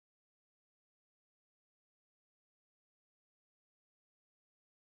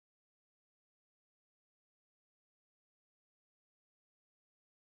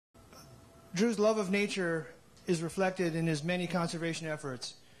Drew's love of nature is reflected in his many conservation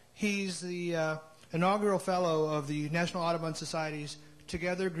efforts. He's the inaugural fellow of the National Audubon Society's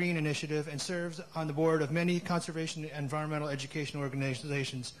Together Green Initiative and serves on the board of many conservation and environmental education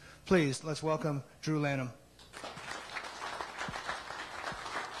organizations. Please, let's welcome Drew Lanham.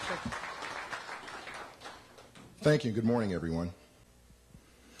 Thank you. Good morning, everyone.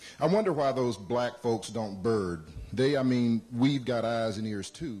 I wonder why those black folks don't bird. We've got eyes and ears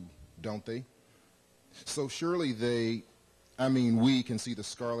too, don't they? So surely we can see the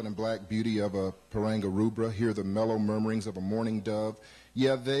scarlet and black beauty of a paranga rubra, hear the mellow murmurings of a mourning dove.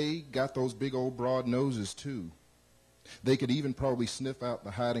 Yeah, they got those big old broad noses too. They could even probably sniff out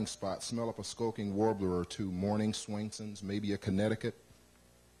the hiding spot, smell up a skulking warbler or two, morning Swainsons, maybe a Connecticut.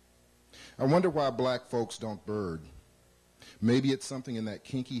 I wonder why black folks don't bird. Maybe it's something in that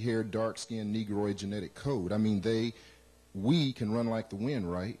kinky-haired, dark-skinned Negroid genetic code. We can run like the wind,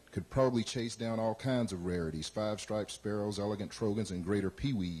 right? Could probably chase down all kinds of rarities, five-striped sparrows, elegant trogons, and greater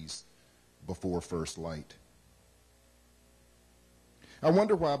peewees before first light. I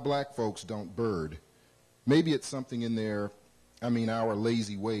wonder why black folks don't bird. Maybe it's something in our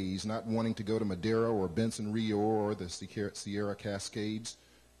lazy ways, not wanting to go to Madeira or Benson Rio or the Sierra Cascades.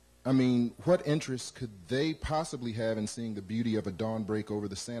 What interest could they possibly have in seeing the beauty of a dawn break over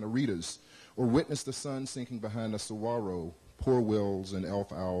the Santa Ritas or witness the sun sinking behind the saguaro, poor wills and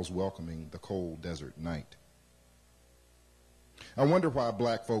elf owls welcoming the cold desert night? I wonder why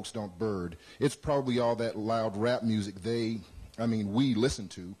black folks don't bird. It's probably all that loud rap music we listen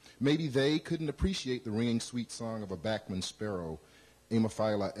to. Maybe they couldn't appreciate the ringing sweet song of a Bachman sparrow,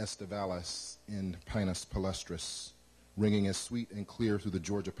 Ammophila estivalis in Pinus palustris, ringing as sweet and clear through the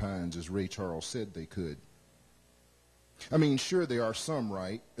Georgia pines as Ray Charles said they could. Sure, there are some,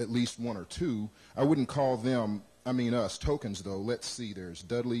 right? At least one or two. I wouldn't call them, us, tokens, though. Let's see. There's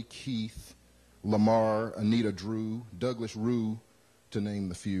Dudley, Keith, Lamar, Anita Drew, Douglas Rue, to name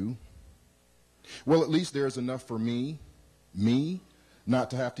the few. Well, at least there's enough for me, not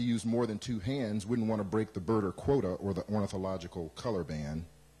to have to use more than two hands, wouldn't want to break the birder quota or the ornithological color ban.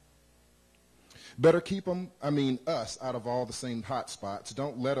 Better keep us, out of all the same hot spots.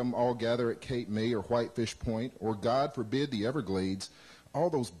 Don't let them all gather at Cape May or Whitefish Point, or God forbid the Everglades. All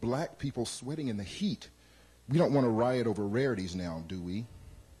those black people sweating in the heat. We don't want to riot over rarities now, do we?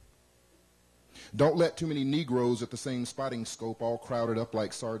 Don't let too many Negroes at the same spotting scope all crowded up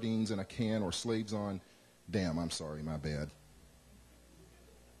like sardines in a can or slaves on... Damn, I'm sorry, my bad.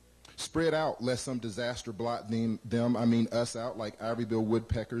 Spread out, lest some disaster blot us out like Ivorybill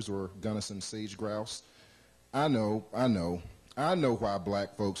woodpeckers or Gunnison sage grouse. I know why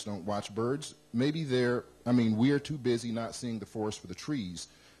black folks don't watch birds. Maybe we're too busy not seeing the forest for the trees.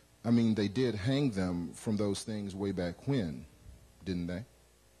 They did hang them from those things way back when, didn't they?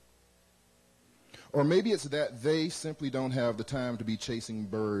 Or maybe it's that they simply don't have the time to be chasing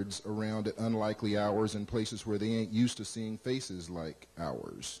birds around at unlikely hours in places where they ain't used to seeing faces like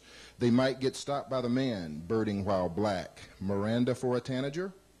ours. They might get stopped by the man, birding while black. Miranda for a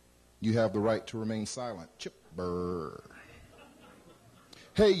tanager? You have the right to remain silent. Chip burr.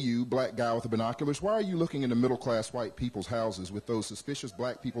 Hey, you, black guy with the binoculars, why are you looking into middle-class white people's houses with those suspicious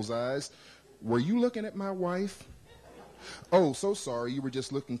black people's eyes? Were you looking at my wife? Oh, so sorry, you were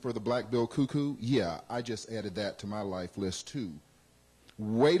just looking for the black-billed cuckoo? Yeah, I just added that to my life list, too.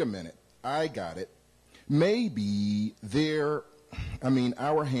 Wait a minute, I got it. Maybe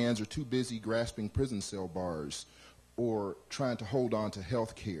our hands are too busy grasping prison cell bars or trying to hold on to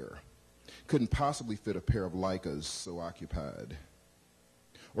health care. Couldn't possibly fit a pair of Leicas, so occupied.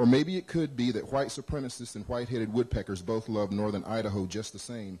 Or maybe it could be that white supremacists and white-headed woodpeckers both love northern Idaho just the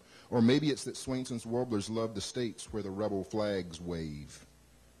same. Or maybe it's that Swainson's warblers love the states where the rebel flags wave.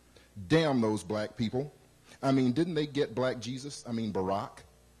 Damn those black people. Didn't they get black Jesus? Barack?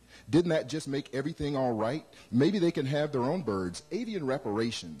 Didn't that just make everything all right? Maybe they can have their own birds. Avian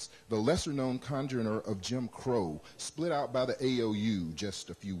reparations, the lesser-known congener of Jim Crow, split out by the AOU just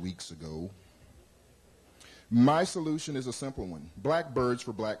a few weeks ago. My solution is a simple one. Black birds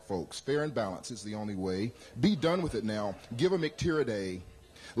for black folks. Fair and balanced is the only way. Be done with it now. Give them Icteridae.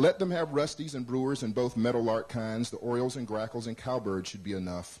 Let them have rusties and brewers and both meadowlark kinds. The orioles and grackles and cowbirds should be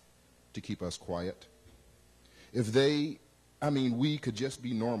enough to keep us quiet. If we could just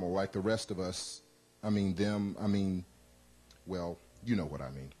be normal like the rest of us. Well, you know what I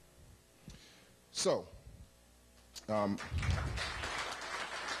mean. So,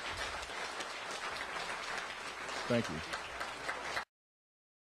 thank you.